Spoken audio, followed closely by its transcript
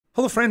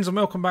Hello friends and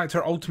welcome back to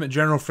our Ultimate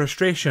General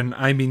Frustration,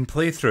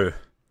 playthrough.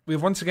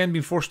 We've once again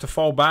been forced to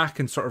fall back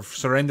and sort of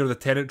surrender the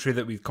territory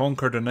that we've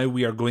conquered, and now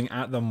we are going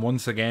at them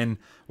once again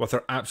with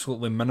our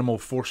absolutely minimal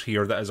force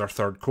here that is our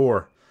third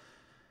corps.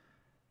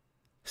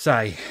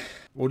 Sigh.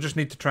 We'll just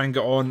need to try and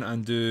get on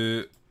and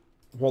do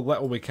what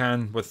little we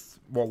can with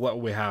what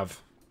little we have.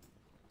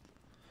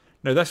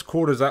 Now this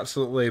corps is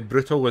absolutely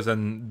brutal as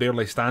in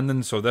barely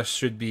standing, so this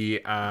should be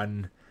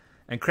an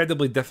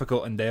incredibly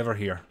difficult endeavour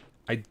here.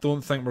 I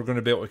don't think we're going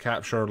to be able to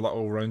capture our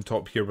little round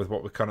top here with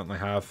what we currently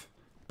have.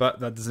 But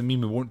that doesn't mean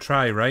we won't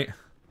try, right?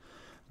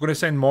 I'm going to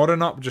send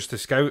Morin up just to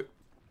scout.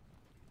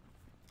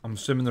 I'm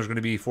assuming there's going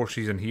to be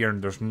forces in here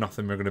and there's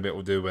nothing we're going to be able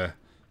to do with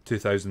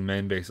 2,000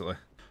 men, basically.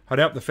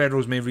 Hurry up, the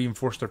Federals may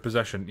reinforce their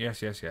position.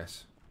 Yes, yes,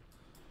 yes.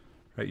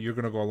 Right, you're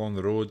going to go along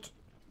the road.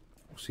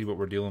 We'll see what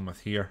we're dealing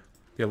with here.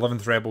 The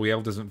 11th Rebel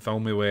Yell doesn't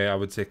fill me with, I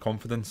would say,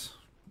 confidence.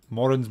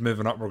 Morin's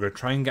moving up. We're going to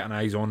try and get an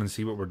eyes on and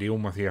see what we're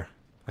dealing with here.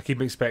 I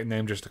keep expecting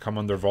them just to come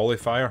under volley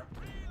fire.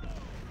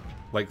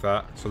 Like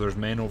that. So there's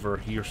men over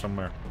here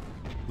somewhere.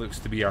 Looks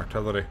to be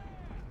artillery.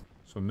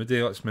 So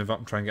Moody, let's move up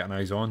and try and get an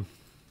eyes on.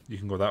 You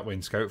can go that way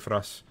and scout for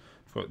us.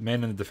 We've got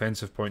men in the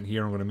defensive point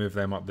here. I'm going to move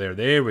them up there.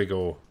 There we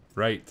go.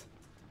 Right.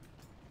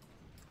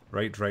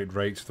 Right.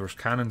 So there's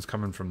cannons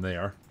coming from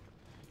there.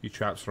 You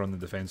chaps are on the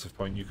defensive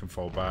point. You can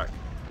fall back.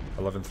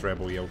 11th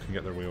Rebel Yell can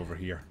get their way over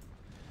here.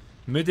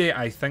 Moody,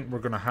 I think we're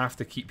going to have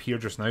to keep here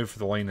just now for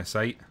the line of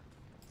sight.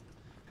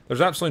 There's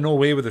absolutely no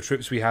way with the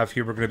troops we have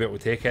here we're going to be able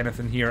to take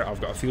anything here.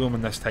 I've got a feeling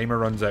when this timer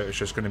runs out it's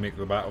just going to make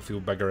the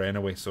battlefield bigger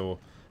anyway, so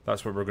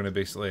that's what we're going to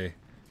basically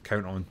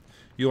count on.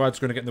 You lads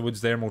are going to get in the woods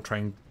there and we'll try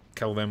and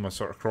kill them with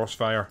sort of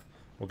crossfire.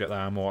 We'll get the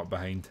ammo up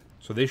behind.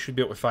 So they should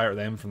be able to fire at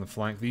them from the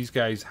flank. These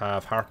guys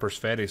have Harper's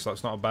Ferry, so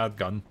that's not a bad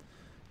gun.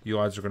 You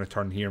lads are going to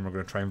turn here and we're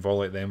going to try and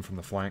volley at them from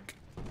the flank.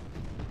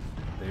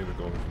 There we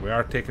go. We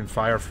are taking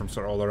fire from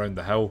sort of all around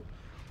the hill.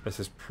 This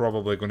is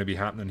probably going to be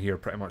happening here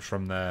pretty much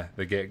from the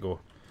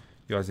get-go.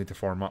 You guys need to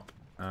form up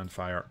and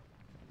fire.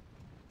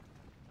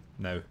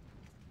 Now.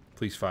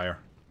 Please fire.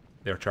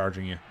 They're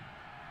charging you.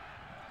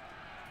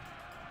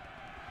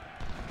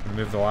 I'm going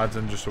to move the lads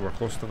in just so we're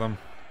close to them.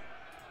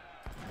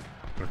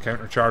 I'm going to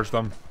counter-charge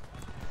them.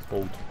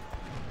 Hold.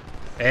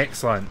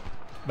 Excellent.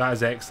 That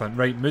is excellent.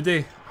 Right, Moody.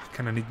 I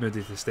kind of need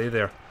Moody to stay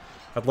there.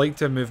 I'd like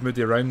to move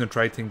Moody around and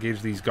try to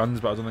engage these guns,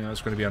 but I don't think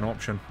that's going to be an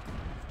option.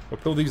 We'll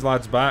pull these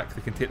lads back.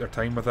 They can take their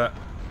time with it.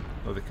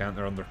 No, they can't.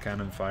 They're under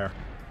cannon fire.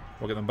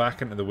 We'll get them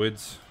back into the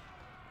woods.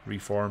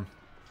 Reform.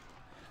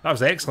 That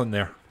was excellent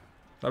there.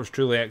 That was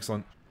truly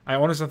excellent. I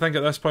honestly think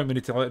at this point we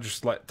need to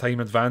just let time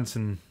advance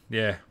and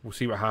yeah, we'll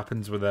see what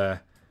happens with the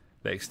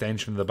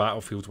extension of the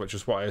battlefield, which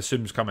is what I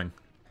assume is coming.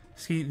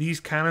 See, these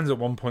cannons at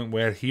one point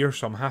were here,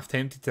 so I'm half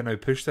tempted to now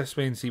push this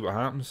way and see what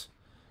happens.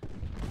 I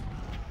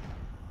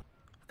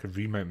could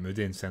remount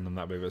Moody and send them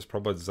that way, but it's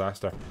probably a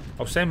disaster.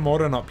 I'll send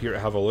Morin up here to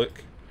have a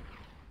look.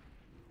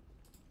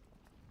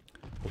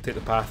 We'll take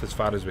the path as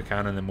far as we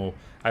can and then we'll...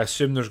 I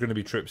assume there's going to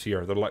be troops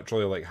here. There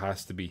literally, like,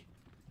 has to be.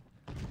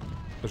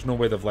 There's no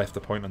way they've left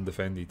the point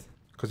undefended.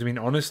 Because, I mean,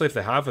 honestly, if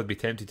they have, I'd be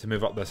tempted to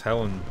move up this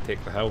hill and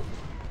take the hill.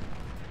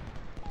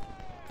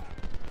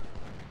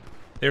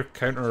 They're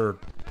counter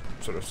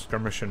sort of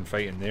skirmishing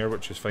fighting there,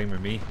 which is fine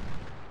with me.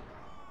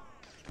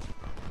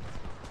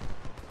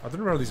 I don't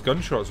know where these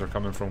gunshots are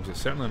coming from, because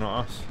it's certainly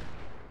not us.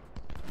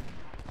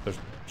 There's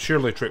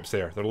surely troops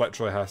there. There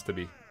literally has to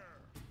be.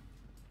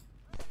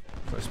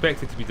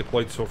 Expected to be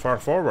deployed so far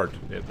forward.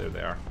 There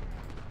they are.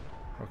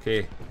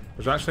 Okay.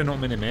 There's actually not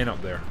many men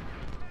up there.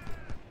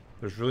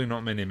 There's really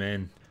not many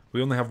men.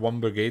 We only have one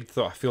brigade,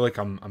 though. I feel like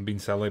I'm being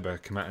silly by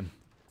committing.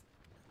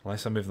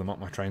 Unless I move them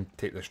up, I try and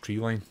take this tree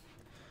line.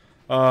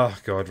 Oh,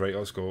 God. Right,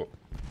 let's go.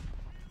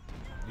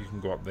 You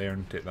can go up there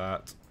and take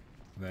that.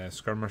 The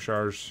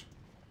skirmishers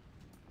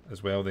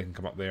as well. They can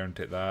come up there and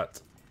take that.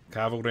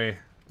 Cavalry,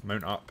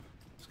 mount up.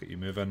 Let's get you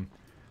moving.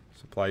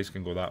 Supplies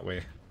can go that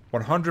way.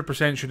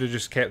 100% should have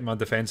just kept my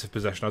defensive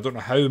position. I don't know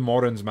how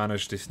Morin's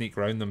managed to sneak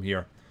around them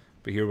here,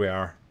 but here we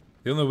are.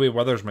 The only way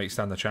Withers might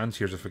stand a chance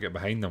here is if we get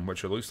behind them,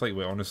 which it looks like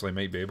we honestly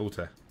might be able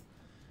to.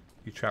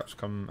 You chaps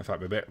come... In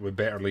fact, we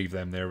better leave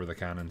them there with the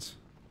cannons.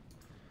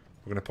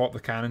 We're going to pop the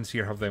cannons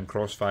here, have them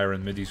crossfire,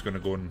 and Moody's going to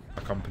go and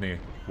accompany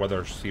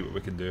Withers, see what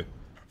we can do.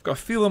 I've got a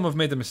feeling we've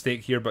made a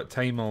mistake here, but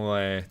time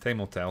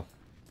will tell.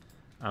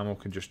 Ammo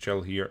can just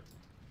chill here.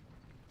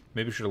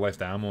 Maybe should have left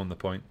the ammo on the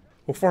point.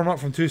 We'll form up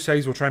from two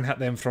sides. We'll try and hit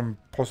them from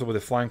possibly the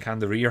flank and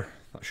the rear.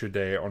 That should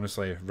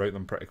honestly rout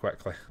them pretty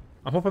quickly.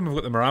 I'm hoping we've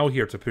got the morale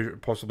here to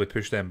possibly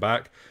push them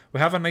back. We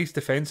have a nice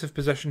defensive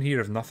position here,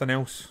 if nothing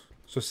else.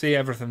 So say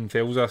everything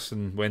fails us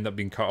and we end up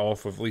being cut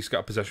off, we've at least got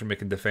a position we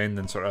can defend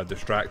and sort of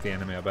distract the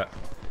enemy a bit.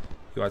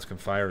 You lads can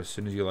fire as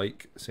soon as you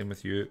like. Same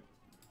with you.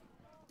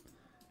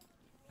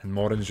 And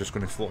Morin's just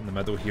going to float in the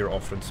middle here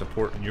offering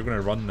support. And you're going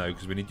to run now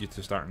because we need you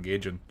to start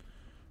engaging.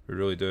 We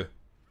really do.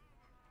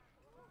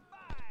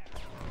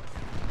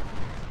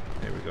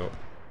 There we go.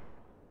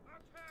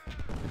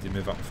 Did you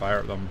move up and fire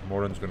at them?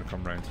 Morin's going to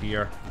come round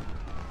here.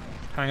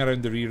 Hang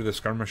around the rear of the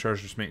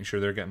skirmishers, just making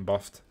sure they're getting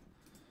buffed.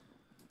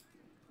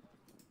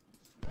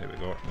 There we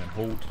go. And then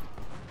hold.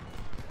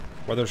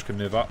 Withers can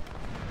move up.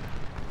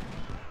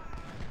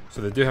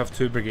 So they do have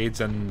 2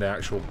 brigades in the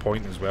actual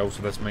point as well,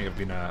 so this might have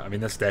been a... I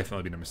mean, this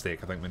definitely been a mistake.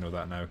 I think we know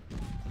that now.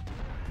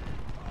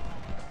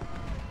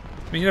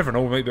 I mean, you never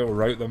know. We might be able to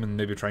rout them and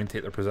maybe try and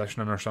take their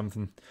position in or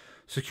something.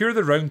 Secure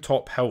the round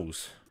top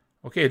hills.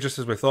 Okay, just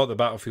as we thought, the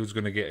battlefield's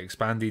going to get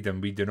expanded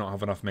and we do not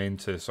have enough men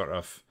to sort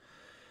of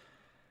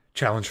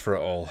challenge for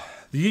it all.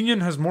 The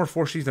Union has more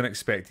forces than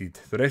expected.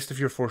 The rest of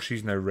your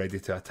forces now ready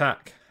to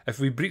attack. If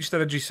we breach the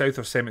ridges south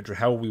of Cemetery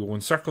Hill, we will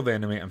encircle the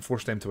enemy and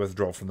force them to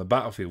withdraw from the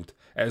battlefield.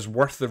 It is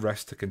worth the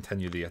risk to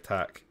continue the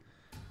attack.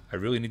 I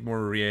really need more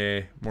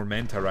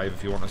men to arrive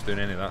if you want us doing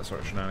any of that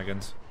sort of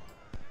shenanigans.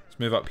 Let's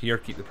move up here,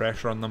 keep the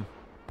pressure on them.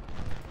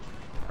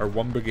 Our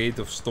 1 brigade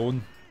of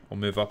stone will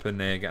move up and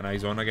get an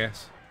eyes on, I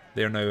guess.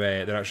 They're now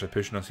they're actually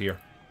pushing us here.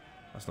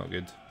 That's not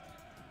good.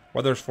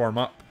 Withers form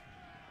up.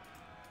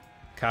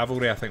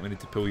 Cavalry, I think we need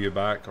to pull you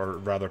back, or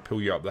rather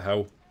pull you up the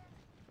hill.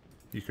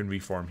 You can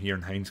reform here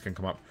and Heinz can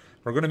come up.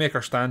 We're going to make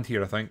our stand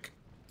here, I think.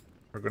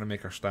 We're going to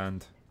make our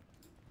stand.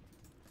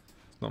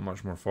 There's not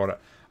much more for it.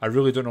 I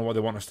really don't know what they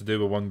want us to do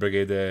with 1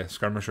 brigade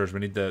skirmishers. We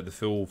need the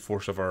full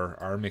force of our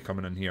army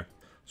coming in here.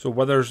 So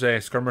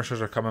Withers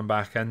skirmishers are coming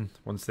back in.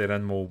 Once they're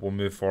in, we'll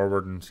move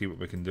forward and see what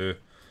we can do.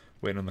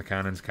 Waiting on the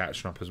cannons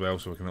catching up as well,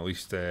 so we can at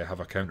least have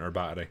a counter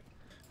battery.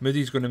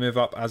 Moody's going to move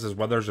up, as is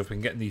Withers. If we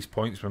can get in these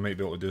points, we might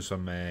be able to do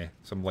some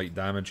light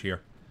damage here.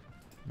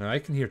 Now I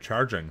can hear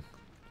charging.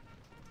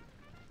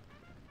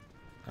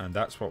 And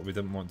that's what we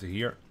didn't want to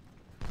hear.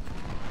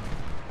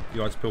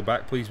 You odds pull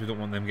back, please. We don't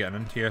want them getting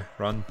into you.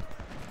 Run.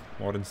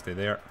 Warren, stay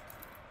there.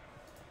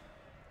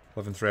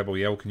 11th Rebel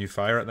Yell, can you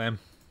fire at them?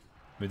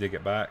 Moody,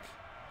 get back.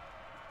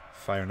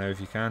 Fire now if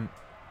you can.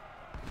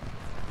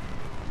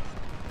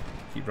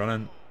 Keep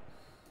running.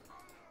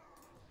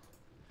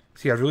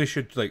 See, I really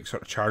should like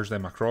sort of charge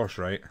them across,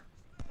 right?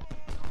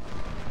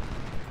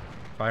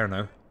 Fire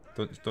now.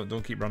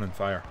 Don't keep running.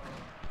 Fire.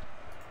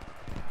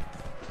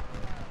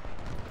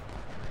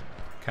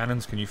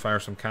 Cannons, can you fire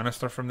some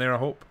canister from there, I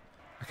hope?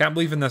 I can't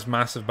believe in this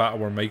massive battle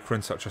we're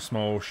microing such a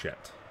small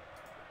shit.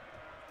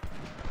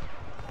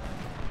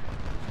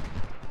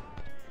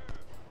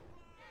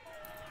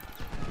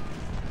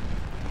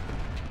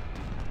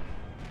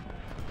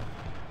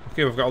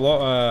 Okay, we've got a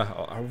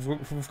lot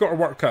we've got our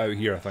work cut out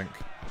here, I think.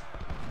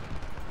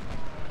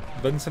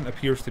 Vincent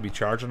appears to be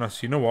charging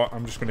us. You know what?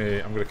 I'm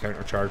gonna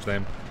counter charge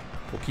them.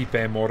 We'll keep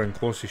Morin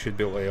close. He should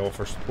be able to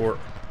offer support.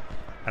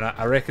 And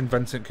I reckon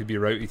Vincent could be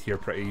routed here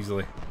pretty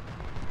easily.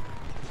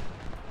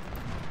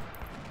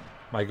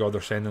 My god,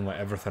 they're sending like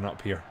everything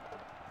up here.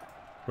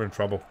 We're in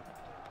trouble.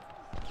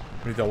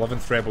 We need the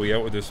 11th Rebel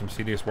Yell to do some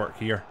serious work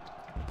here.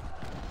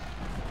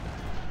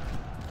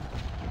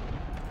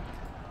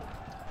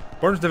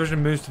 Burns'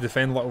 division moves to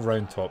defend Little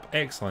Round Top.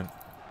 Excellent.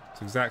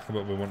 That's exactly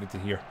what we wanted to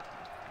hear.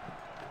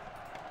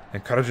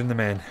 Encouraging the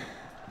men.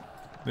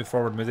 Move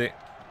forward, Moody.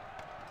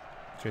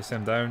 Chase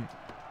them down.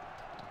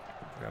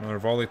 Get another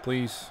volley,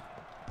 please.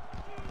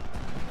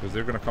 Because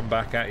they're going to come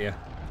back at you.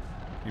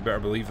 You better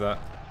believe that.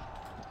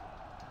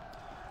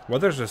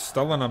 Withers is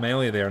still in a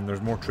melee there, and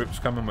there's more troops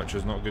coming, which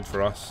is not good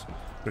for us.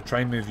 We'll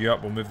try and move you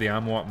up. We'll move the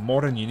ammo up.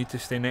 Morin, you need to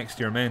stay next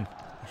to your men.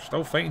 They're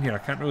still fighting here. I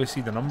can't really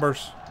see the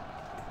numbers.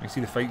 I can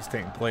see the fights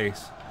taking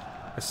place.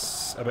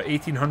 It's about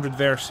 1800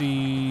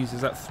 versus...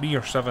 Is that 3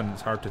 or 7?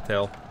 It's hard to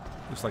tell.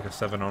 Looks like a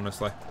 7,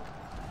 honestly.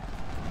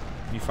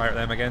 Can you fire at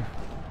them again?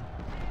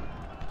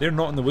 They're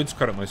not in the woods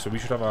currently, so we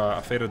should have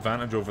a fair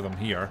advantage over them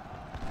here.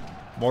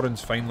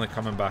 Morin's finally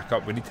coming back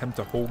up. We need him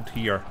to hold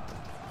here.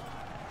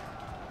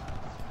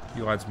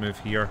 You lads move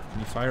here. Can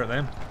you fire at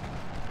them?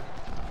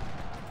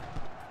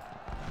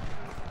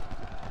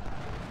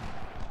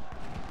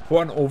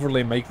 What an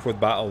overly micro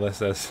battle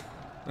this is.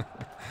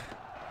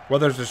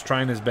 Withers is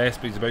trying his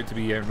best, but he's about to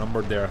be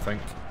outnumbered there, I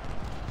think.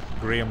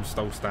 Graham's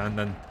still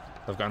standing.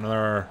 They've got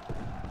another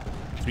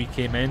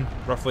 3k men,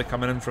 roughly,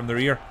 coming in from the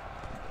rear.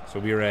 So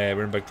we're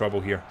in big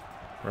trouble here.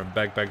 We're in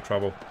big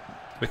trouble.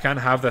 We can't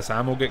have this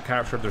ammo get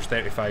captured. There's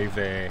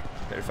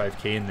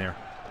 35k in there.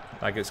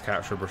 That gets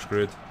captured, we're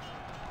screwed.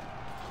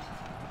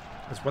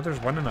 Is Withers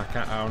winning? I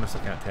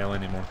honestly can't tell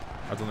anymore.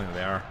 I don't think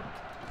they are.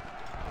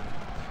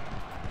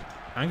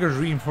 Anger's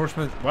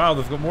reinforcements. Wow,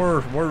 they've got more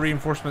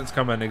reinforcements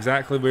coming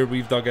exactly where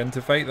we've dug in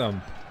to fight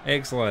them.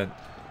 Excellent.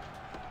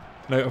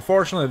 Now,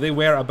 unfortunately, they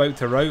were about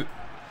to rout.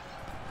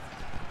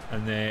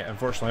 And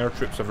unfortunately, our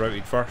troops have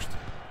routed first.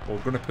 We're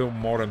going to pull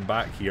Morin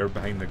back here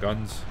behind the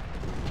guns.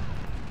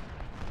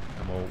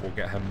 And we'll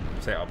get him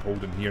set up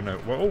holding here now.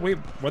 Well, oh, wait.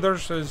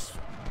 Withers has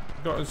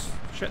got his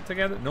shit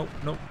together? Nope,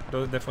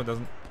 definitely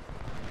doesn't.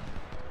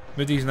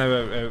 Moody's now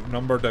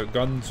outnumbered,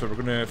 outgunned, so we're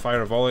going to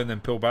fire a volley and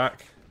then pull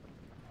back.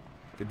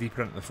 Get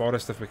deeper into the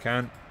forest if we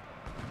can.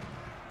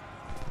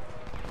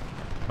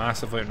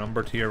 Massively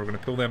outnumbered here. We're going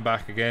to pull them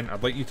back again.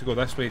 I'd like you to go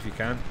this way if you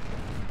can.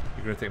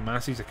 You're going to take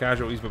masses of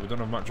casualties, but we don't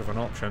have much of an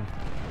option.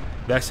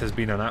 This has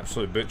been an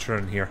absolute butcher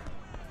in here.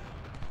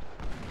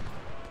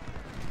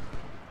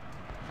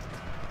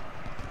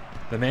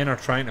 The men are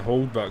trying to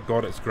hold, but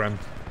god, it's grim.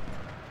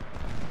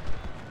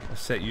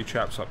 Set you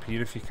chaps up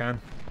here if you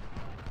can.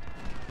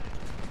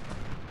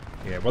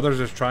 Yeah, Withers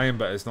is trying,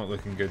 but it's not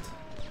looking good.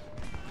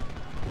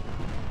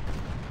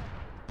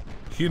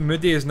 Hugh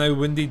Moody is now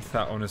wounded.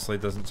 That honestly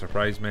doesn't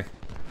surprise me.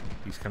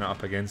 He's kind of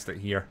up against it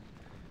here.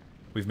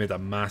 We've made a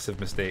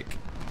massive mistake.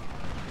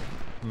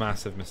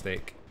 Massive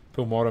mistake.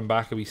 Pull Morin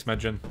back a wee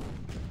smidgen.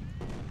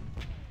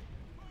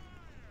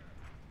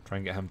 Try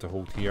and get him to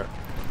hold here.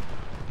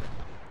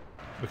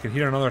 We can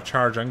hear another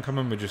charge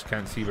incoming, we just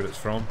can't see where it's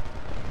from.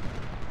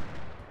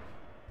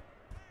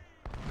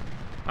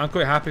 I'm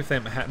quite happy with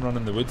them hit and run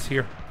in the woods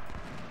here.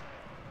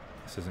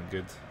 This isn't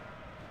good.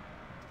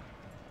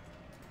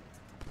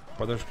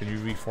 Withers, can you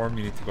reform?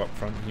 You need to go up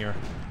front here.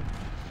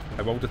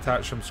 I will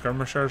detach some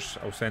skirmishers.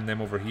 I'll send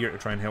them over here to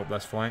try and help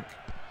this flank.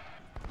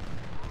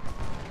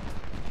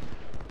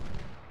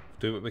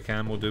 Do what we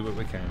can, we'll do what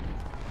we can.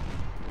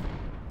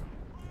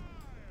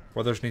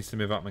 Withers needs to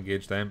move up and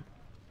engage them.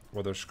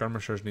 Withers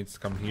skirmishers needs to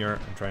come here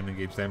and try and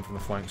engage them from the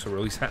flank, so we're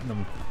at least hitting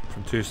them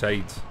from two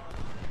sides.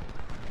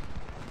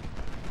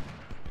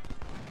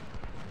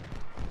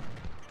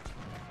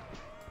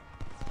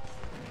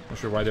 Not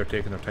sure why they're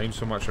taking their time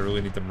so much. I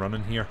really need them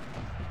running here.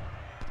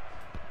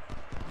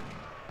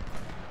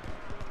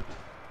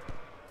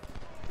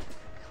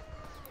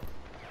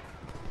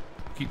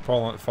 Keep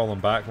falling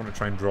back. I want to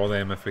try and draw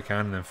them if we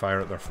can and then fire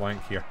at their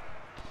flank here.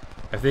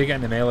 If they get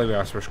in the melee with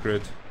us, we're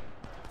screwed.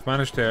 We've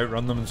managed to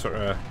outrun them and sort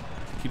of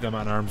keep them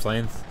at an arm's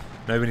length.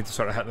 Now we need to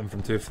sort of hit them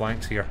from two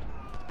flanks here.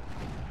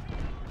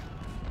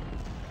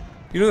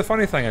 You know, the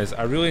funny thing is,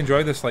 I really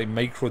enjoy this like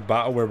micro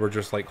battle where we're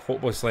just like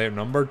hopelessly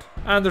outnumbered.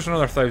 And there's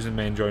another 1,000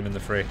 men joining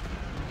the fray.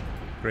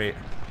 Great.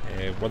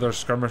 Withers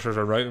skirmishers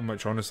are routing,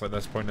 which honestly at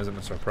this point isn't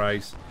a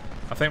surprise.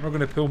 I think we're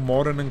going to pull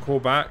Morin and co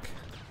back,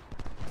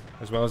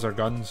 as well as our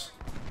guns.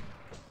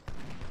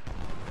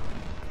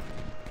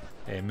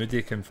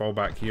 Moody can fall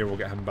back here, we'll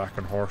get him back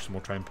on horse and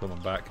we'll try and pull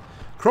him back.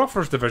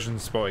 Crawford's division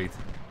spotted.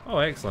 Oh,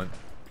 excellent.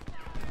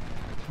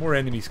 More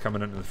enemies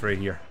coming into the fray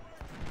here.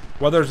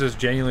 Withers is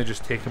genuinely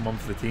just taking one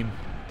for the team.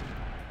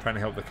 Trying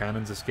to help the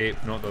cannons escape,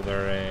 not that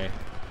they're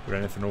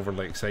anything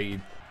overly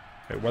excited.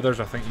 Right, Withers,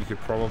 I think you could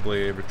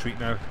probably retreat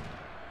now.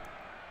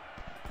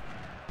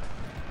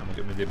 And we'll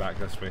get Moody back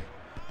this way.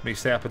 Make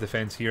set up a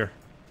defence here.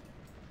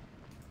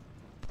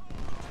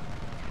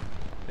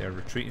 They're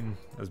retreating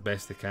as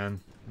best they can.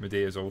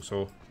 Moody is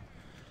also.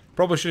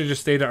 Probably should have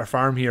just stayed at our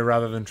farm here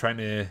rather than trying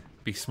to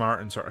be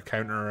smart and sort of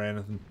counter or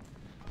anything.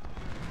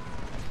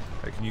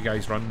 Right, can you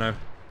guys run now?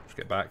 Just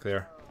get back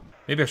there.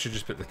 Maybe I should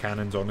just put the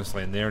cannons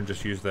honestly in there and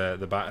just use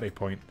the battery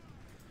point.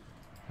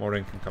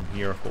 Morin can come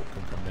here, Hope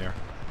can come there.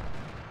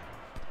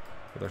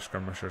 Other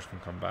skirmishers can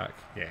come back.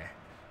 Yeah.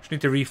 Just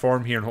need to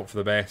reform here and hope for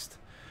the best.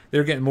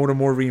 They're getting more and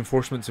more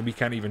reinforcements and we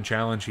can't even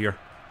challenge here.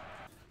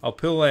 I'll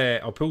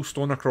pull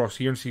Stone across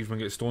here and see if we can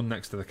get Stone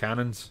next to the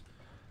cannons.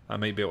 That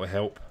might be able to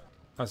help.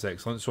 That's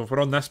excellent. So if we're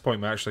on this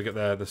point, we actually get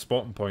the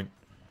spotting point.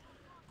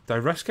 Do I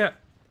risk it?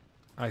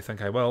 I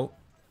think I will.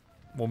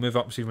 We'll move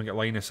up and see if we can get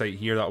line of sight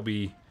here. That'll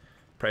be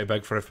pretty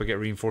big for if we get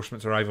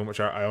reinforcements arriving, which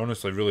I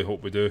honestly really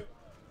hope we do.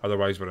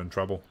 Otherwise we're in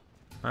trouble.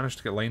 Managed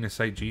to get line of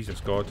sight, Jesus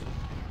God.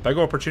 Big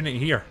opportunity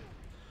here.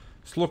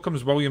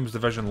 Slocum's Williams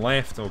division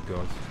left. Oh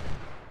God.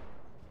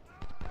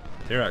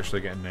 They're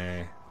actually getting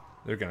they're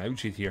getting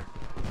ouchied here.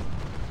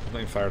 I've not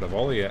even fired a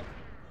volley yet.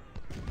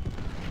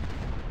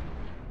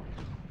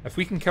 If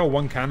we can kill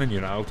one cannon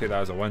unit, I'll take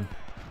that as a win.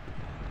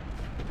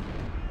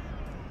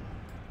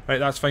 Right,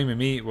 that's fine with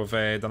me. We've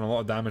done a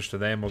lot of damage to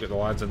them. We'll get the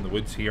lads in the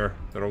woods here.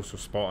 They're also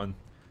spotting.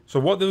 So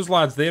what those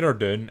lads there are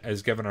doing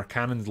is giving our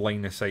cannons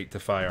line of sight to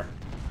fire.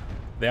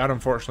 They are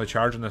unfortunately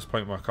charging this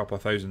point with a couple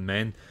of 1,000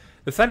 men.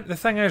 The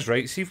thing is,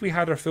 right, see if we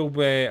had our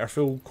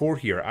full core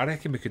here, I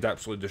reckon we could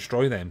absolutely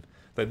destroy them.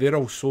 Like, they're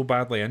all so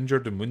badly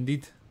injured and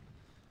wounded.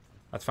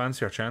 I'd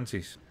fancy our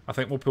chances. I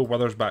think we'll pull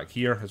Withers back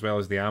here, as well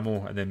as the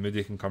ammo, and then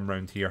Moody can come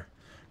round here.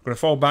 We're going to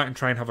fall back and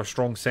try and have a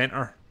strong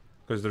centre,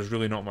 because there's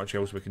really not much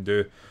else we can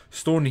do.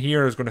 Stone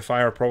here is going to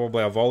fire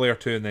probably a volley or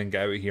two and then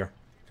get out of here.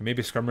 Can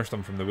maybe skirmish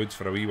them from the woods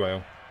for a wee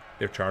while.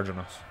 They're charging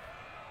us.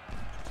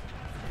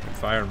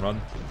 Fire and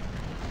run.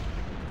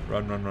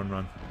 Run, run, run,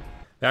 run.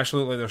 They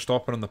actually look like they're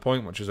stopping on the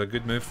point, which is a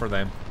good move for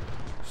them.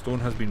 Stone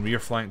has been rear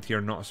flanked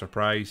here, not a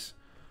surprise.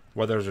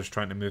 Withers is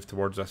trying to move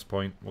towards this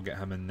point. We'll get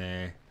him in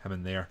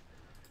there.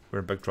 We're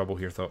in big trouble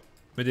here, thought.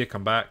 Moody,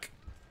 come back.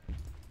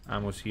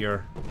 Ammo's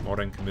here.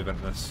 Morin can move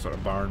into this sort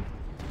of barn.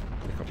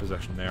 Take up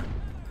position there.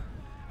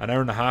 An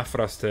hour and a half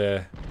for us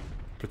to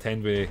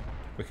pretend we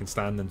can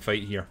stand and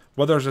fight here.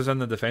 Withers is in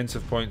the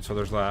defensive point, so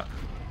there's that.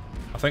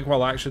 I think what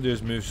I'll actually do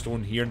is move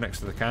Stone here next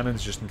to the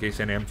cannons, just in case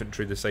any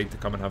infantry decide to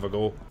come and have a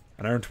go.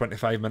 An hour and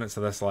 25 minutes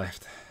of this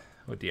left.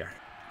 Oh dear.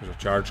 There's a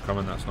charge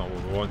coming, that's not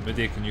what we want.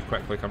 Moody, can you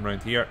quickly come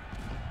round here?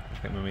 I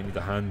think we may need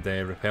a hand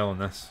repelling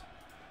this.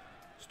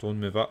 Stone,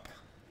 move up.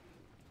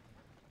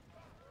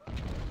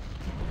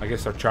 I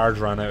guess our charge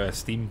ran out of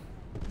steam.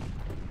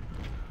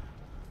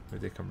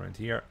 Moody, come round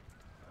here.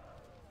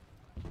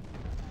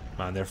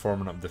 Man, they're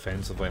forming up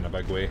defensively in a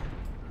big way.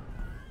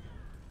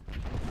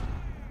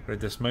 Right,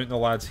 dismount the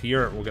lads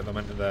here. We'll get them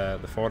into the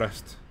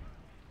forest.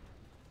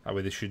 That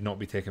way they should not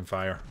be taking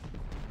fire.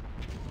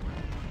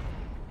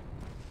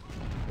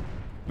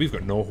 We've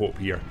got no hope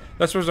here.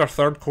 This was our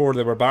third corps.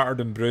 They were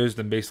battered and bruised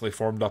and basically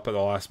formed up at the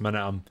last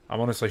minute. I'm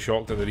honestly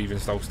shocked that they're even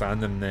still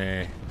standing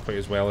quite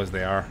as well as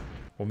they are.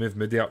 We'll move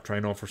Moody up, try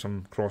and offer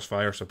some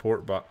crossfire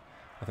support, but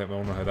I think we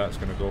all know how that's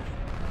going to go.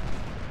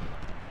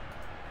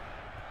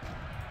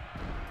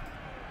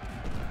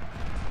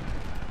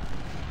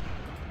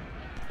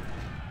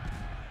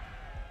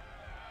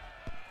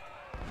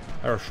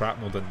 Our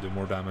shrapnel didn't do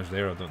more damage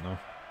there, I don't know.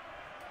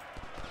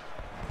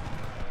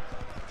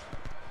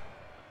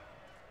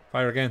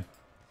 Fire again.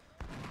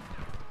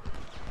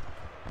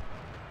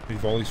 These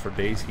volleys for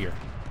days here.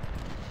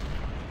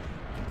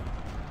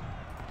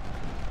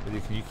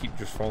 Can you keep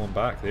just falling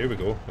back? There we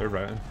go. They're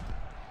routing.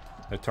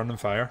 Now turn and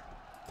fire.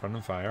 Turn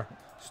and fire.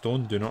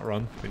 Stone, do not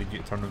run. We need you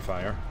to turn and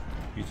fire.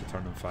 You to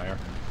turn and fire.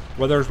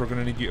 Withers, we're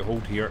going to need you to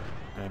hold here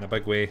in a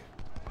big way.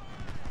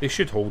 They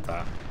should hold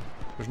that.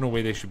 There's no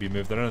way they should be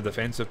moved. They're in a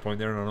defensive point.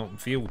 They're in an open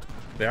field.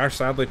 They are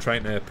sadly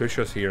trying to push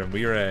us here, and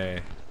we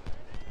are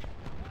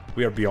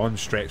beyond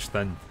stretched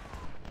thin.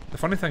 The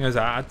funny thing is,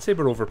 I'd say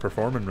we're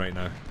overperforming right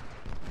now.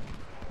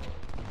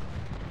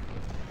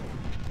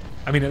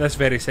 I mean, at this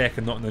very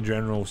second, not in the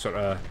general sort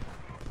of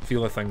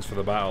feel of things for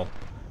the battle.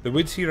 The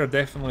woods here are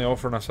definitely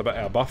offering us a bit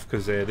of a buff,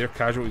 because their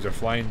casualties are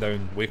flying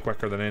down way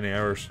quicker than any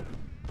ours.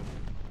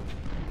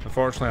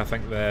 Unfortunately, I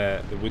think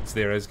the woods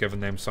there is giving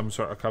them some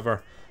sort of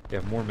cover. They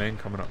have more men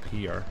coming up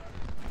here.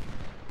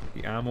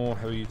 The ammo,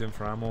 how are you doing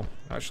for ammo?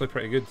 Actually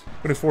pretty good.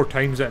 I'm going to 4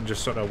 times it and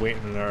just sort of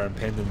waiting on our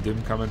impending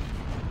doom coming.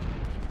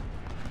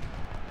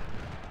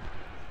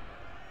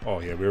 Oh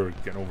yeah, we were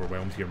getting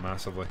overwhelmed here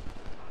massively.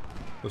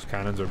 Those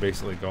cannons are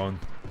basically gone.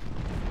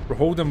 We're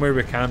holding where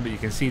we can, but you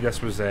can see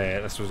this was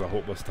a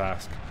hopeless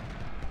task.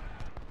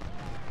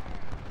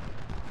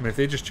 I mean, if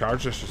they just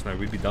charged us just now,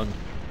 we'd be done.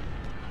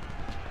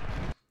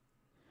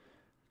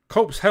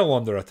 Culp's Hill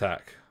under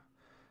attack.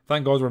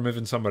 Thank God we're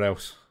moving somewhere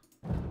else.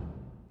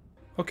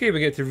 Okay,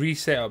 we get to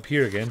reset up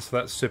here again, so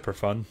that's super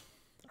fun.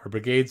 Our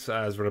brigades,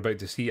 as we're about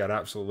to see, are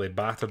absolutely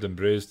battered and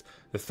bruised.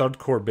 The 3rd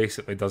Corps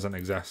basically doesn't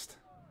exist.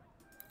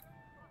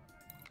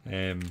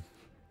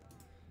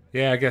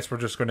 Yeah, I guess we're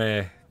just going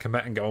to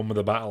commit and get on with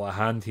the battle at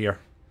hand here.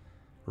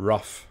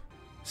 Rough.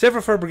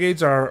 Several of our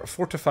brigades are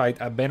fortified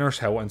at Benner's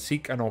Hill and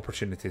seek an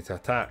opportunity to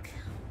attack.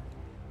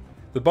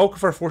 The bulk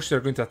of our forces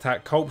are going to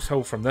attack Culp's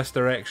Hill from this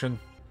direction.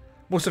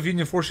 Most of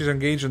Union forces are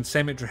engaged on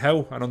Cemetery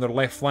Hill and on their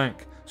left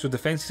flank, so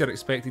defences are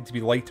expected to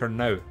be lighter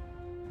now.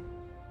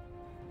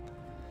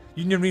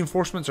 Union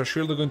reinforcements are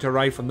surely going to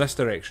arrive from this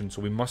direction,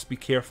 so we must be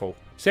careful.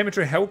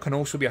 Cemetery Hill can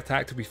also be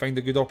attacked if we find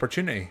a good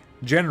opportunity.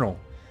 General,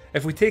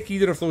 if we take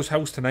either of those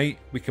hills tonight,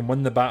 we can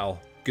win the battle.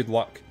 Good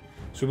luck.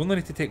 So we only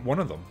need to take one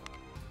of them.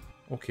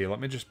 Okay, let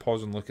me just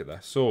pause and look at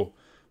this. So,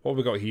 what have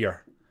we got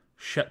here?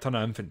 Shit ton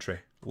of infantry.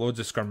 Loads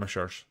of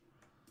skirmishers.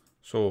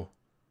 So,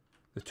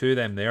 the 2 of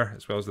them there,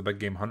 as well as the big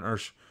game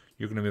hunters,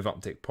 you're going to move up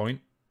and take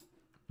point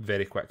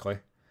very quickly.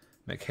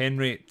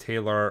 McHenry,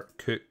 Taylor,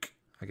 Cook,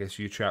 I guess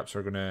you chaps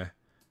are going to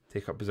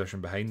take up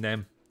position behind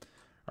them.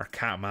 Our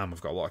Catman,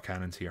 we've got a lot of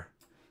cannons here.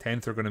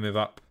 10th are going to move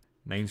up.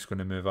 9th's going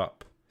to move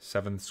up.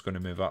 7th's going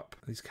to move up.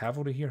 These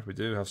cavalry here, we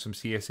do have some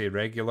CSA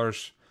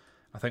regulars.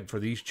 I think for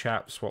these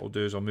chaps, what we'll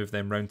do is I'll move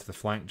them round to the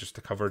flank just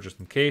to cover, just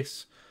in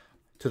case.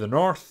 To the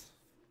north,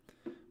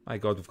 my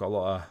God, we've got a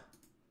lot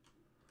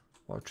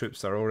of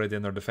troops that are already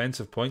in their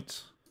defensive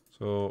points.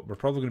 So we're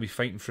probably going to be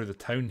fighting through the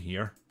town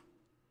here,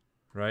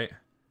 right?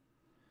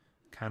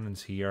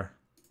 Cannons here.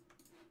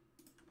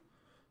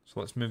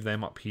 So let's move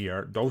them up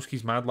here.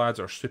 Dolski's Mad Lads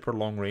are super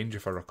long range,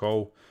 if I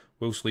recall.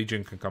 Wilkes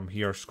Legion can come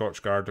here.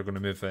 Scotch Guard are going to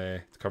move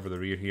to cover the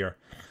rear here.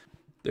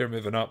 They're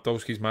moving up.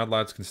 Dolski's Mad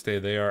Lads can stay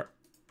there.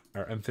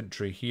 Our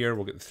infantry here,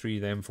 we'll get the 3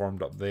 of them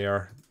formed up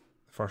there.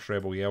 The 1st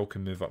Rebel Yell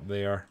can move up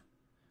there.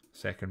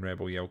 2nd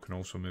Rebel Yell can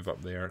also move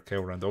up there.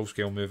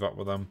 theRandolfski will move up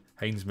with them.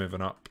 Heinz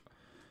moving up.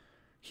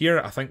 Here,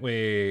 I think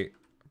we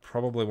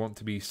probably want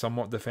to be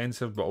somewhat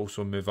defensive, but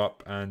also move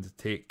up and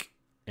take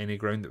any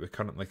ground that we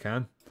currently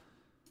can.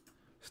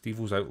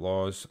 Stevel's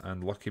Outlaws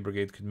and Lucky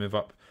Brigade could move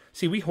up.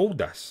 See, we hold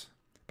this,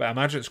 but I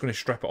imagine it's going to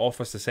strip it off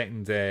us the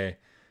second the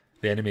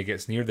enemy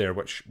gets near there,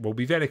 which will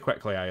be very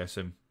quickly, I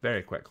assume.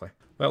 Very quickly.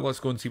 Well, let's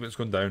go and see what's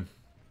going down.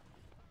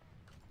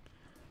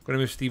 I'm going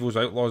to move Stevel's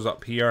Outlaws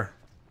up here.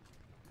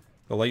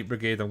 The Light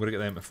Brigade, I'm going to get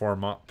them to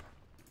form up.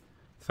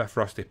 5th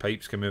Rusty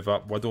Pipes can move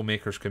up.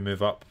 Widowmakers can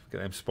move up. Get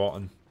them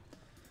spotting.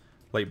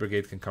 Light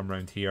Brigade can come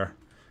round here.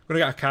 I'm going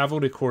to get a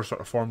cavalry corps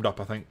sort of formed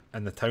up, I think,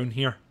 in the town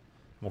here.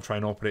 We'll try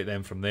and operate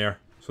them from there.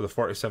 So the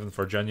 47th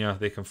Virginia,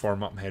 they can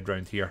form up and head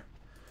round here.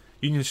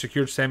 Union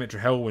secured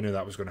Cemetery Hill. We knew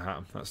that was going to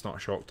happen. That's not a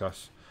shock to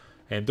us.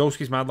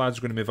 Dolski's Mad Lads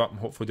are going to move up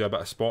and hopefully do a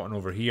bit of spotting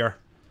over here.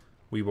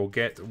 We will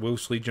get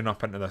Wilkes Legion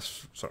up into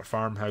this sort of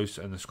farmhouse,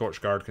 and the Scotch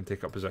Guard can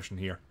take up position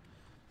here.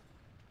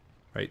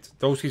 Right,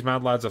 Dolski's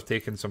Mad Lads have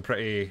taken some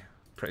pretty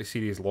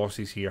serious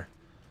losses here.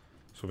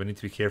 So we need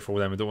to be careful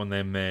with them. We don't want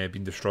them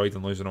being destroyed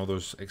and losing all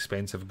those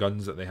expensive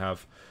guns that they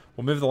have.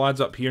 We'll move the lads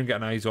up here and get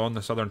an eyes on.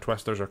 The Southern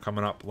Twisters are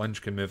coming up.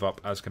 Lynch can move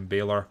up, as can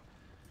Baylor.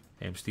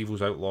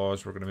 Stevel's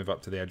Outlaws, we're going to move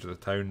up to the edge of the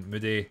town.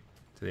 Moody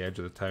to the edge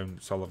of the town.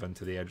 Sullivan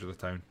to the edge of the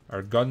town.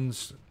 Our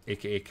guns,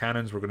 aka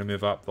cannons, we're going to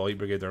move up. The Light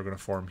Brigade are going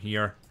to form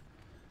here.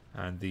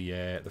 And the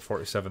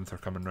 47th are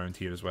coming round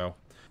here as well.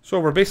 So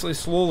we're basically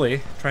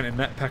slowly trying to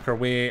nitpick our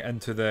way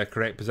into the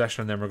correct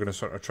position, and then we're going to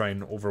sort of try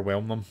and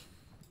overwhelm them,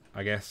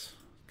 I guess.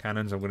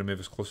 Cannons, I'm going to move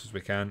as close as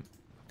we can.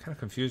 Kind of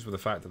confused with the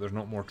fact that there's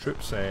not more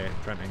troops trying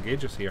to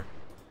engage us here.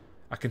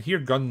 I can hear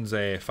guns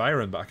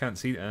firing, but I can't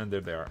see it, and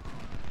there they are.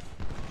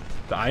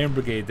 The Iron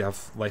Brigade, they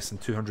have less than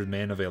 200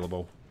 men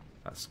available.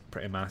 That's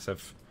pretty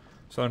massive.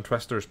 Southern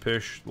Twisters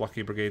push.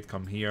 Lucky Brigade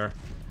come here.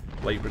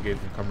 Light Brigade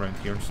can come around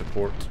here and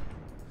support.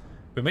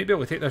 We might be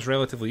able to take this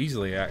relatively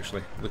easily,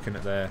 actually, looking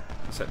at the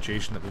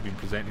situation that we've been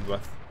presented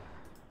with.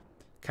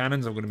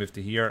 Cannons, I'm going to move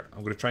to here.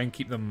 I'm going to try and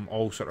keep them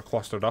all sort of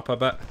clustered up a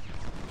bit,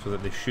 so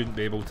that they shouldn't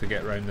be able to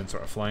get around and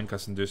sort of flank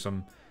us and do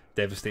some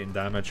devastating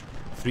damage.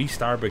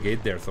 3-star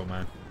brigade there, though,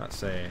 man.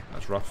 That's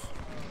rough.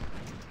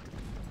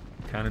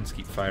 Cannons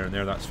keep firing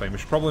there, that's fine. We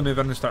should probably move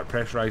in and start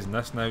pressurising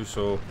this now,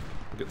 so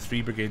we've got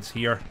 3 brigades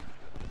here.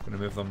 I'm going to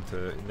move them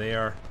to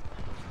there.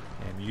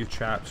 You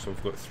chaps, so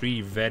we've got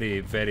 3 very,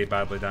 very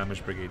badly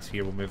damaged brigades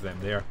here. We'll move them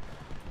there.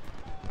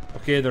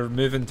 Okay, they're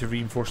moving to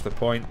reinforce the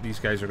point. These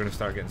guys are going to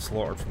start getting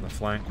slaughtered from the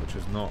flank, which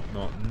is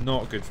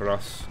not good for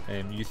us.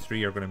 You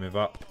 3 are going to move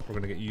up. We're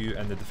going to get you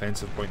in the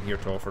defensive point here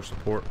to offer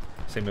support.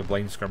 Same with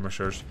blind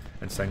skirmishers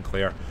and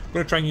Sinclair. We're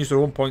going to try and use their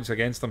own points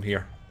against them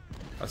here.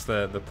 That's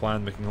the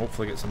plan. We can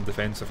hopefully get some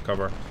defensive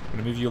cover. I'm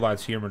going to move you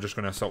lads here, and we're just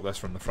going to assault this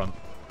from the front.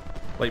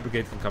 Light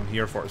Brigade can come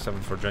here. 47th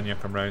Virginia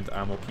come round.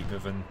 Ammo keep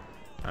moving.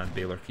 And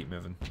Baylor keep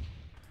moving.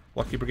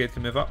 Lucky Brigade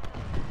can move up.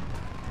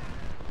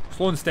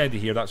 Slow and steady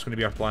here, that's going to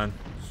be our plan.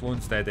 Slow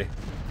and steady.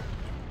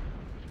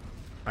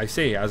 I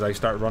say as I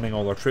start running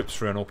all our troops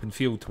through an open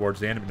field towards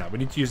the enemy. Now, we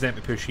need to use them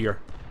to push here.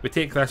 We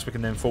take this, we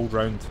can then fold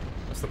round.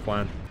 That's the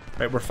plan.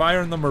 Right, we're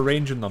firing them, we're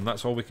ranging them.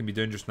 That's all we can be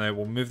doing just now.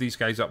 We'll move these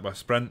guys up with a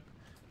sprint.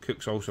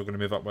 Cook's also going to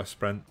move up with a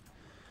sprint.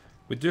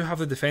 We do have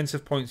the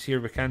defensive points here.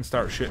 We can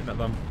start shooting at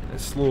them.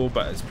 It's slow,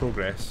 but it's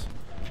progress.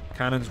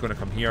 Cannon's going to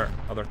come here,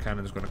 other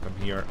cannon's going to come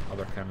here,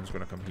 other cannon's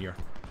going to come here.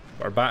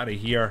 Got our battery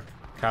here,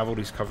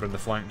 cavalry's covering the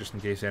flank just in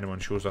case anyone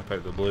shows up out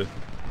of the blue.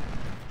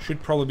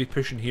 Should probably be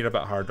pushing here a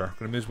bit harder.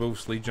 Going to move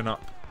Wolf's Legion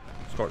up.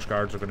 Scotch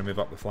Guards are going to move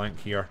up the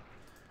flank here.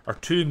 Our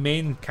 2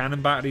 main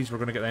cannon batteries, we're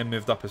going to get them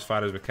moved up as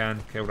far as we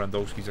can.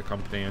 theRandolfski's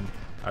accompanying,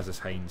 as is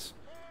Heinz.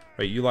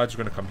 Right, you lads are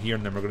going to come here,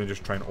 and then we're going to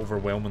just try and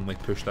overwhelmingly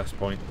push this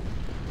point.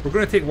 We're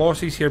going to take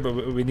losses here, but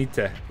we need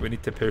to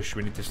push.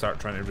 We need to start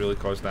trying to really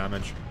cause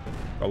damage.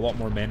 Got a lot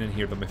more men in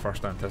here than we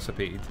first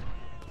anticipated.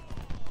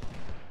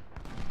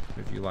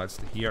 Move you lads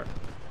to here.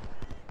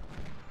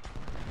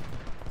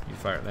 You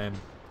fire at them.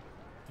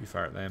 You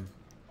fire at them.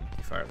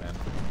 You fire at them.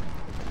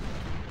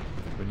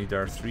 We need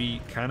our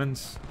 3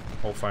 cannons,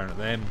 all firing at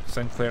them.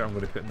 Sinclair, I'm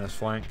going to put in this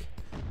flank.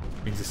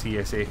 Means the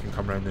CSA can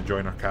come around and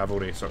join our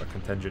cavalry sort of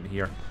contingent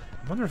here.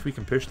 I wonder if we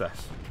can push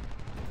this.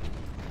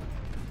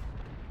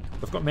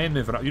 We've got men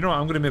moving up. You know what?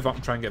 I'm going to move up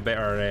and try and get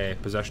better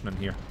positioning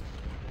here.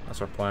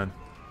 That's our plan.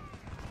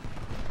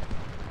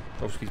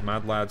 Dolski's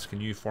Mad Lads, can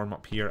you form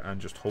up here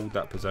and just hold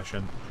that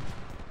position?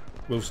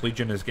 Wolf's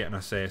Legion is getting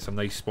us some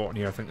nice spot in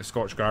here. I think the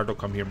Scotch Guard will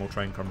come here and we'll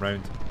try and come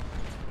round.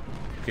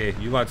 Okay,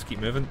 you lads keep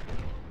moving.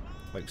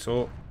 Like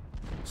so.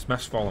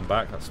 Smith's falling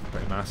back. That's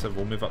pretty massive.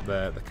 We'll move up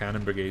the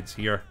cannon brigades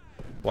here.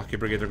 Lucky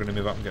Brigade are going to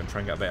move up and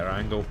try and get a better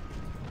angle.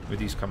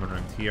 Moody's coming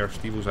around here.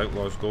 Stevel's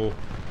Outlaws go.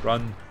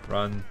 Run,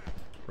 run,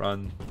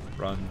 run,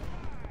 run.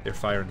 They're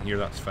firing here,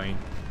 that's fine.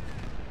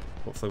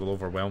 Hopefully we'll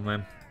overwhelm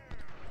them.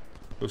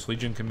 Wolf's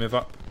Legion can move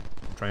up.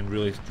 Try and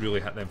really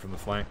hit them from the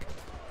flank.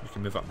 You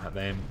can move up and hit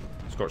them.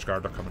 Scotch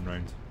Guard are coming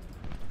round.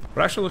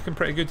 We're actually looking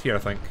pretty good here, I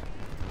think.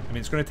 I mean,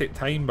 it's going to take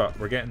time, but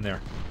we're getting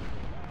there.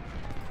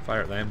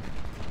 Fire at them.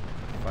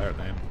 Fire at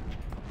them.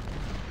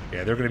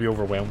 Yeah, they're going to be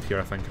overwhelmed here,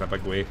 I think, in a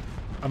big way.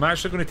 I'm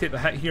actually going to take the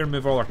hit here and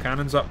move all our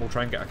cannons up. We'll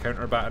try and get a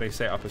counter battery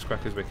set up as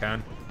quick as we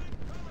can.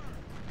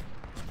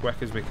 As quick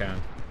as we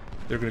can.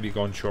 They're going to be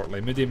gone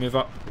shortly. Moody, move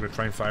up. We're going to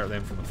try and fire at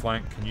them from the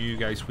flank. Can you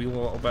guys wheel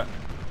a little bit?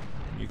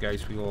 Can you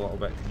guys wheel a little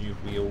bit? Can you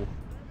wheel?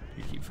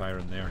 You keep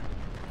firing there.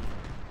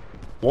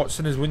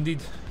 Watson is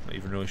wounded. Not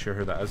even really sure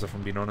who that is, if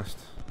I'm being honest.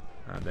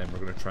 And then we're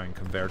going to try and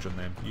converge on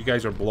them. You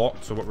guys are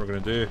blocked, so what we're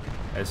going to do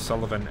is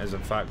Sullivan is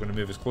in fact going to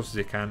move as close as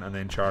he can and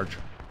then charge.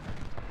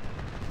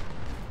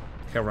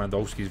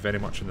 theRandolfski is very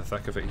much in the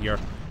thick of it here.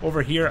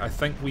 Over here, I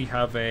think we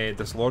have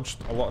dislodged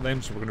a lot of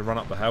them, so we're going to run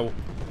up the hill.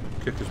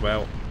 Cook as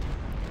well.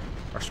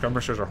 Our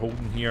skirmishers are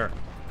holding here.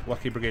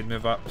 Lucky Brigade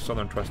move up.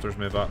 Southern Twisters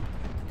move up.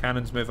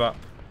 Cannons move up.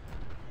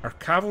 Our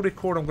cavalry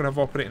corps I'm going to have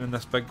operating in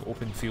this big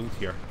open field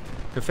here.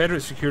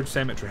 Confederate secured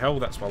Cemetery Hill,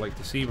 that's what I like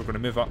to see. We're going to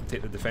move up and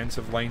take the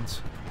defensive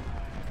lines.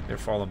 They're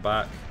falling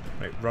back.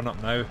 Right, run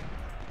up now.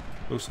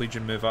 Wolf's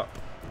Legion move up.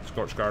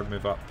 Scotch Guard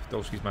move up.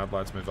 Dolski's Mad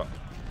Lads move up.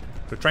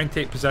 We're trying to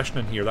take possession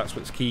in here, that's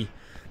what's key.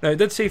 Now, it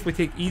did say if we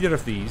take either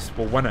of these,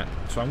 we'll win it.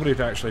 So I'm going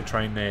to actually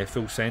try and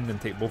full send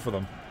and take both of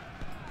them.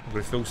 I'm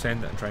going to full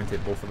send it and try and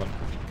take both of them.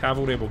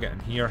 Cavalry will get in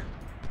here.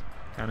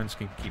 Cannons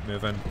can keep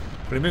moving.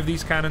 I'm going to move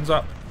these cannons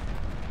up.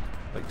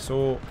 Like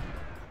so.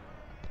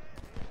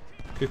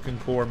 Cook and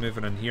core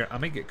moving in here. I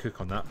might get Cook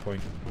on that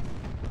point.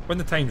 When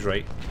the time's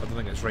right. I don't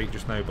think it's right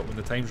just now, but when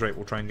the time's right,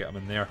 we'll try and get him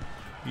in there.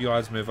 You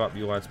lads move up,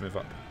 you lads move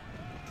up.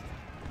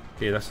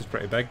 Okay, this is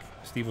pretty big.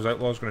 Steve-O's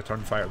Outlaw's going to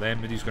turn fire at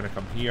them. Moody's going to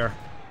come here.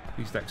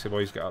 These Dixie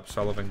boys get up.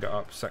 Sullivan get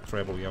up. 6th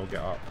Rebel Yell get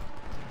up.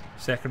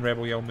 2nd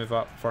Rebel Yell move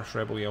up. 1st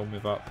Rebel Yell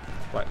move up.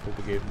 Blackpool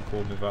Brigade and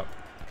Co move up.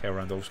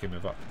 theRandolfski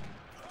move up.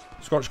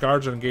 Scotch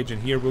Guards are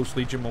engaging here. Wills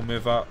Legion will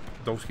move up.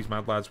 Dolski's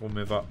Mad Lads will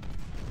move up.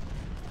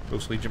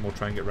 Wills Legion will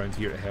try and get round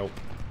here to help.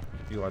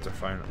 You lads are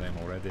firing at them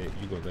already.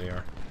 You go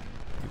there.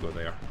 You go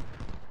there.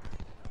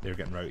 They're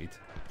getting routed.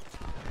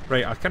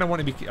 Right, I kind of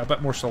want to be a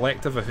bit more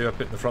selective of who I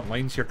put in the front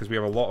lines here because we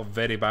have a lot of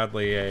very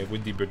badly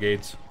winded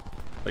brigades.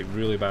 Like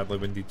really badly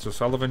winded. So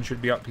Sullivan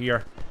should be up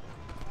here.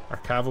 Our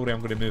cavalry I'm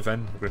going to move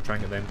in. We're going to try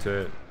and get them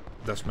to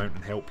dismount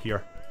and help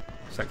here.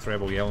 6th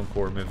Rebel Yell and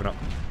Corps moving up.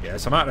 Yeah,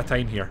 it's a matter of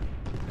time here.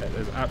 It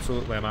is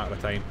absolutely a matter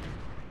of time.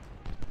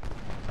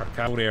 Our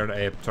cavalry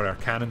are, our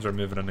cannons are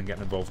moving in and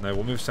getting involved now.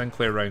 We'll move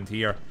Sinclair around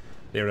here.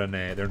 They're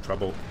in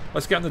trouble.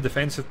 Let's get on the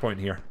defensive point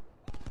here.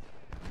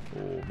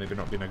 Oh, maybe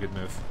not being a good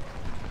move.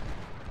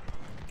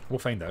 We'll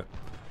find out.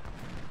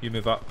 You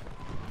move up.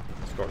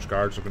 Scotch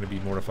Guards are going to be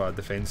more of a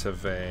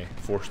defensive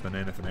force than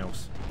anything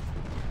else.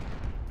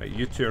 Right,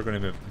 you two are going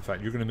to move. In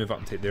fact, you're going to move up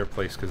and take their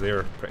place because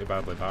they're pretty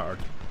badly battered.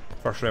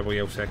 1st Rebel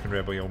Yell, 2nd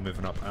Rebel Yell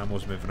moving up.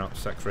 Ammo's moving up.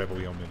 6th Rebel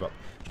Yell move up.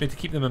 Just need to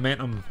keep the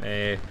momentum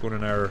going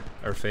in our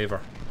favour.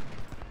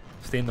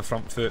 Stay in the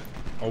front foot.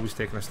 Always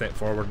taking a step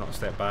forward, not a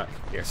step back.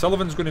 Yeah,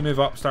 Sullivan's going to move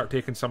up, start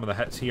taking some of the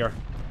hits here.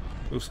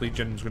 Wills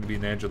Legion's going to be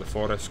in the edge of the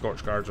forest.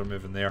 Scotch Guards are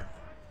moving there.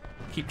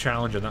 Keep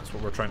challenging, that's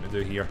what we're trying to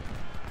do here.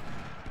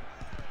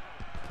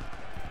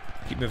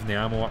 Keep moving the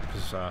ammo up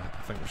because I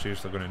think we're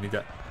seriously going to need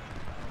it.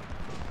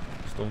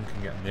 Stone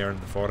can get in there in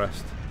the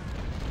forest.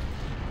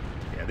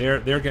 Yeah,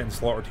 they're getting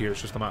slaughtered here,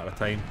 it's just a matter of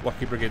time.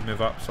 Lucky Brigade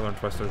move up, Southern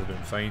Twisters are doing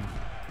fine.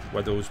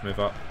 Widows move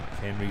up,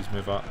 Henrys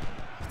move up.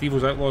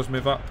 Steve-O's Outlaws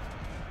move up.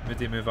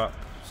 Moody move up,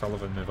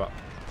 Sullivan move up.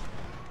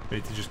 We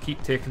need to just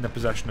keep taking the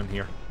position in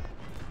here.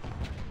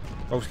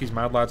 Dolski's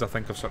Mad Lads I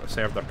think have sort of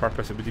served their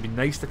purpose. It would have been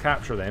nice to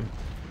capture them.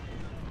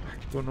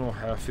 I don't know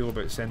how I feel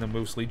about sending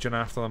Wills Legion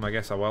after them, I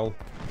guess I will.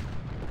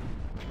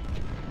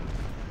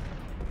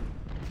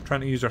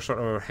 Trying to use our sort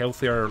of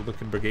healthier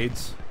looking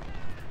brigades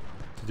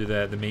to do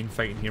the main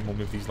fighting here. We'll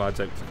move these lads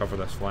out to cover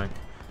this flank.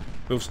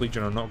 Wills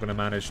Legion are not going to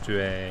manage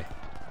to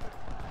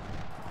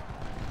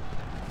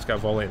let's get a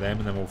volley at them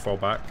and then we'll fall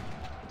back.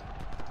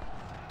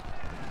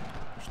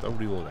 Still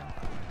reloading.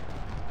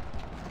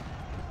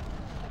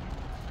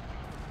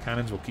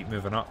 Cannons will keep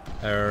moving up.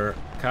 Our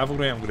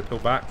cavalry I'm going to pull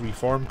back,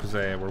 reform because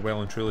we're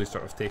well and truly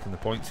sort of taking the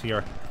points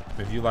here.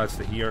 Move you lads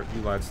to here,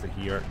 you lads to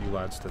here, you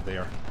lads to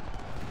there.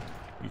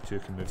 You two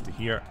can move to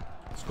here.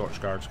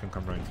 Scotch Guards can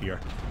come round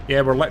here.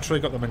 Yeah, we're literally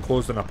got them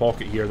enclosed in a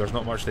pocket here. There's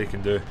not much they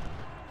can do.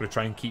 We're going to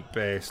try and keep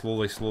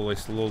slowly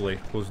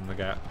closing the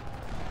gap.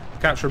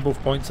 Capture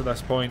both points at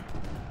this point.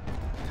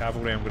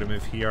 Cavalry I'm going to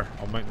move here.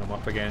 I'll mount them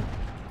up again.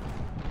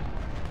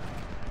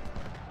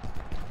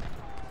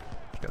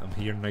 Get them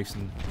here nice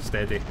and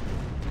steady.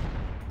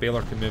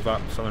 Baylor can move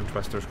up, Southern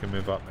Twisters can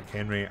move up,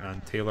 McHenry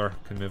and Taylor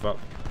can move up.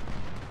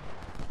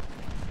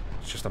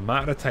 It's just a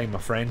matter of time, my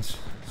friends.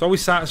 It's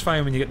always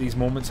satisfying when you get these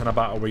moments in a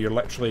battle where you're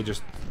literally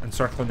just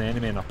encircling the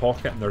enemy in a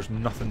pocket and there's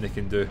nothing they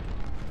can do.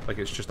 Like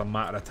it's just a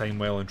matter of time,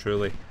 well and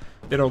truly.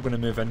 They're all going to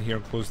move in here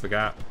and close the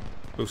gap.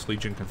 Wills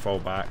Legion can fall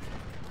back.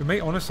 We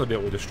might honestly be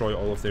able to destroy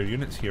all of their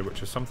units here,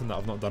 which is something that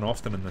I've not done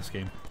often in this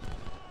game.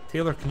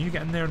 Taylor, can you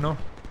get in there? No?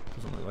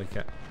 Doesn't look like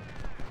it.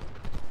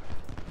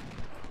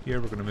 Here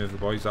we're going to move the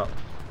boys up.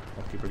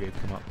 Lucky Brigade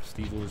come up.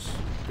 Steve-O's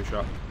push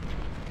up.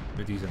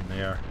 Moody's in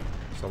there.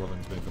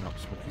 Sullivan's moving up.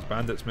 Smokey's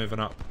Bandits moving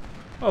up.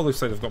 Oh,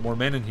 looks like they've got more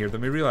men in here than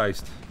we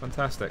realised.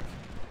 Fantastic.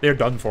 They're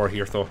done for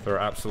here though. They're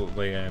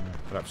absolutely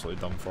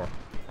done for.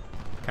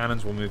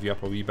 Cannons will move you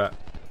up a wee bit.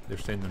 They're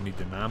saying they're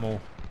needing ammo.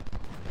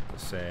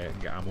 Let's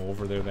get ammo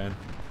over there then.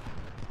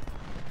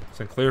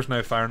 Sinclair's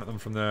now firing at them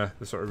from the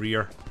sort of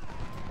rear.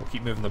 We'll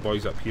keep moving the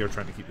boys up here,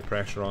 trying to keep the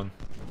pressure on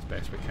as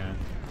best we can.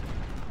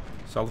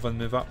 Sullivan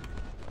move up.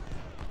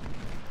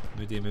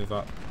 Moody move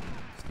up.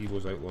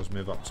 Steve-O's Outlaws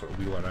move up, sort of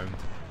wheel around.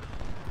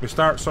 We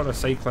start sort of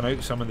cycling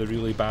out some of the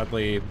really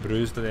badly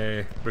bruised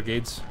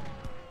brigades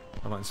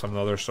and letting some of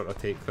the others sort of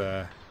take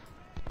the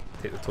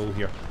toll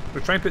here.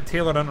 We'll try and put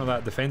Taylor into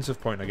that defensive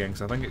point again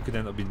because I think it could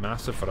end up being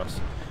massive for us.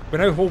 We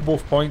now hold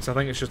both points. I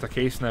think it's just a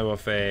case now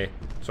of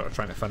sort of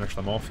trying to finish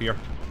them off here.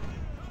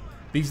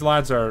 These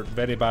lads are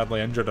very badly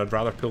injured. I'd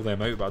rather pull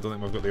them out, but I don't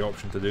think we've got the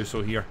option to do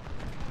so here.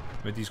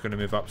 Moody's going to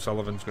move up.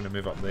 Sullivan's going to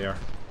move up there.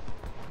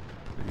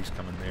 Moody's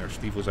coming there.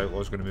 Steve-O's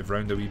Outlaw's going to move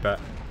round a wee bit.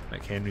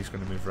 McHenry's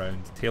going to move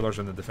round. Taylor's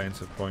in the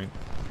defensive point.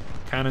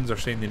 Cannons are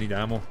saying they need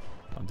ammo.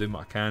 I'm doing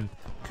what I can.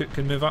 Cook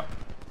can move up.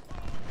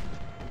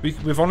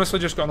 We've honestly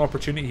just got an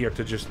opportunity here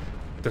to just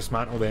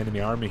dismantle the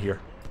enemy army here.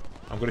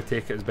 I'm going to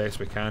take it as best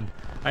we can.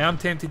 I am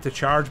tempted to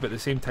charge, but at the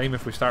same time,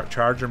 if we start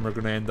charging, we're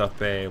going to end up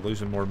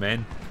losing more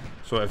men.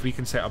 So if we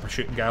can set up a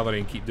shooting gallery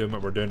and keep doing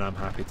what we're doing, I'm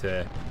happy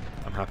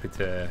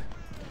to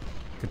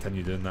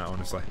continue doing that,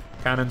 honestly.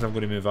 Cannons, I'm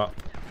going to move up,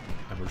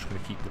 and we're just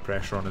going to keep the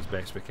pressure on as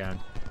best we can.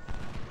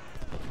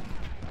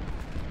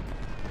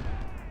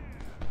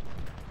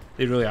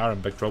 They really are in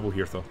big trouble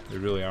here, though. They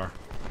really are.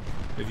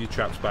 Move you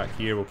traps back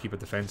here, we'll keep a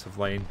defensive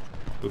line.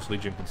 Those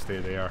Legion can stay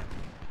there.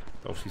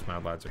 Obviously, these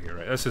mad lads are here.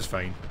 Right, this is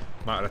fine.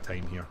 Matter of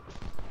time here.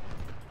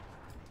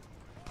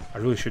 I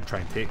really should try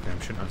and take them,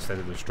 shouldn't I, instead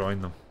of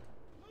destroying them.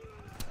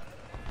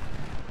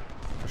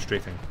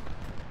 Frustrating.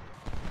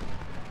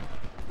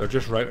 They're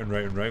just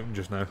routing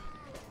just now.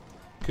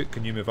 Cook,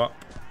 can you move up?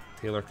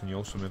 Taylor, can you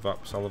also move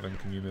up? Sullivan,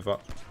 can you move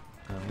up?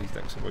 And these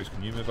Dixon boys,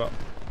 can you move up?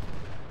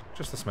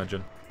 Just a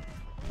smidgen.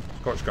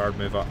 Scotch Guard,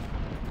 move up.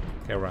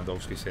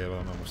 theRandolfski, say them,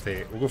 and we'll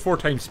stay. We'll go 4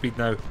 times speed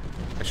now.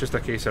 It's just a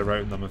case of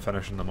routing them and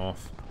finishing them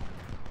off.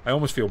 I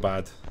almost feel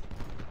bad.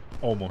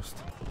 Almost.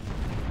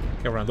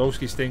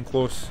 theRandolfski staying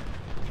close.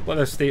 Let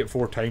this stay at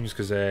 4 times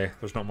because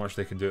there's not much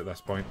they can do at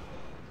this point.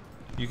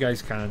 You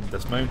guys can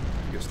dismount,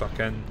 get stuck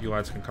in. You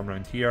lads can come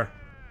around here,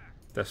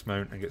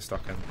 dismount and get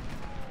stuck in.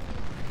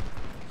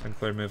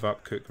 Sinclair move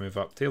up, Cook move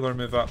up, Taylor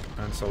move up,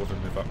 and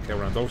Sullivan move up.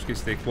 theRandolfski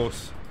stay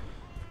close.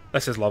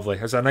 This is lovely.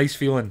 It's a nice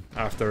feeling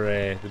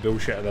after the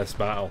bullshit of this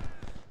battle.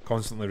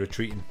 Constantly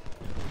retreating.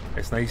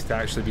 It's nice to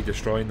actually be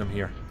destroying them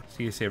here.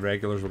 CSA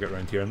regulars will get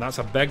around here, and that's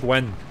a big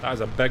win. That is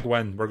a big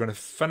win. We're going to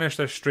finish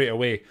this straight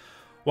away.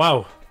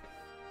 Wow.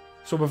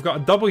 So we've got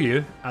a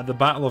W at the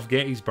Battle of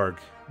Gettysburg.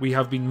 We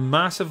have been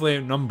massively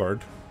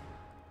outnumbered.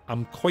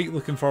 I'm quite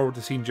looking forward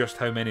to seeing just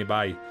how many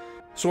by.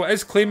 So it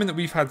is claiming that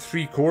we've had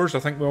 3 cores. I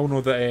think we all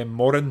know that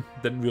Morin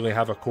didn't really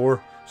have a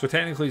core. So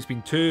technically it's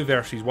been 2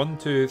 versus 1,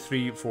 2,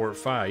 3, 4,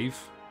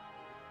 5,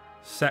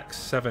 6,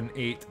 7,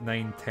 8,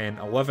 9, 10,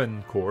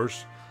 11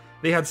 cores.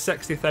 They had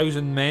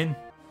 60,000 men.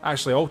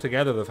 Actually,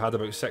 altogether they've had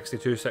about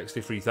 62,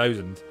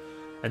 63,000.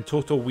 In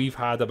total, we've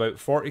had about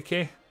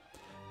 40k.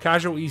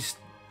 Casualties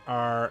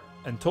are,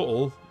 in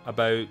total,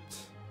 about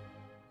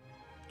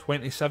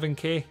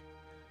 27k.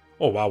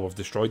 Oh wow, we've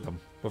destroyed them.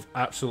 We've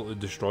absolutely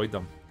destroyed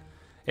them.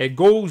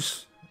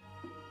 Goals.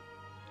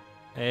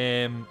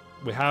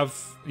 We have,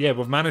 yeah,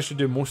 we've managed to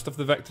do most of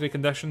the victory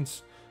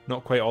conditions.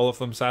 Not quite all of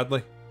them,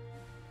 sadly.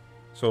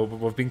 So, but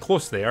we've been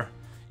close there.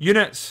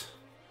 Units.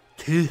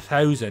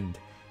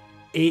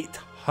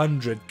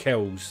 2,800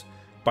 kills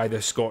by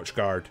the Scotch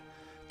Guard.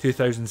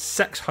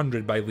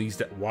 2,600 by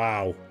Leeds.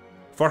 Wow.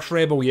 First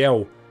Rebel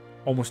Yell.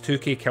 Almost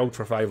 2k killed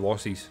for 5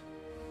 losses.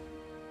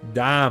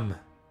 Damn.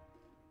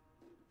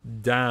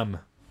 Damn.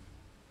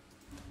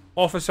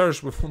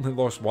 Officers, we've only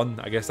lost 1.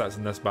 I guess that's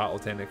in this battle,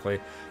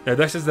 technically. Now,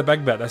 this is the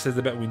big bit. This is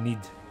the bit we need.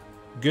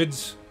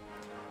 Goods.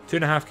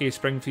 2.5k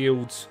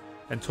Springfields.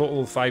 In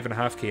total,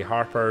 5.5k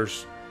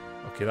Harpers.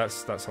 Okay,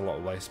 that's a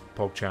lot less.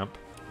 PogChamp.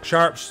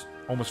 Sharps,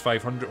 almost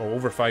 500, or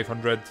over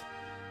 500.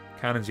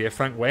 Cannons, yeah.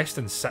 Frank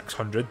Weston,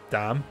 600.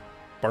 Damn.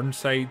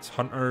 Burnsides,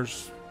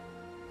 Hunters,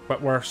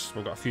 Whitworths.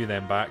 We've got a few of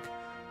them back.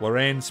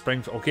 Lorraine,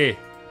 Springfield. Okay.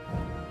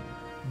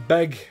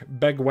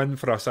 Big win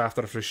for us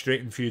after a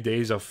frustrating few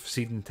days of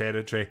ceding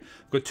territory.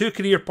 We've got 2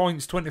 career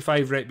points,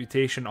 25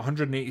 reputation,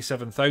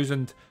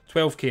 187,000,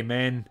 12k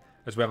men,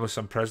 as well as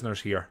some prisoners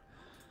here.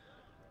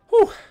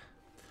 Whew.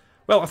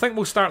 Well, I think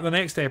we'll start the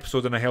next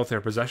episode in a healthier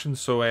position,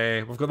 so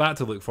we've got that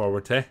to look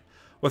forward to.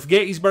 With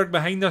Gettysburg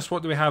behind us,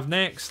 what do we have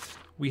next?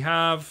 We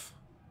have,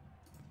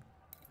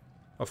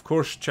 of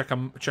course,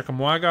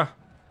 Chickamauga,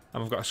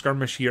 and we've got a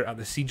skirmish here at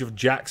the Siege of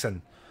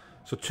Jackson.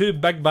 So 2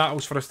 big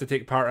battles for us to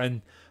take part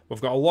in. We've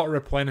got a lot of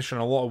replenishing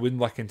and a lot of wound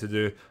licking to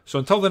do. So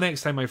until the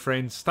next time, my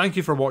friends, thank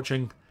you for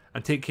watching,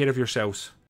 and take care of yourselves.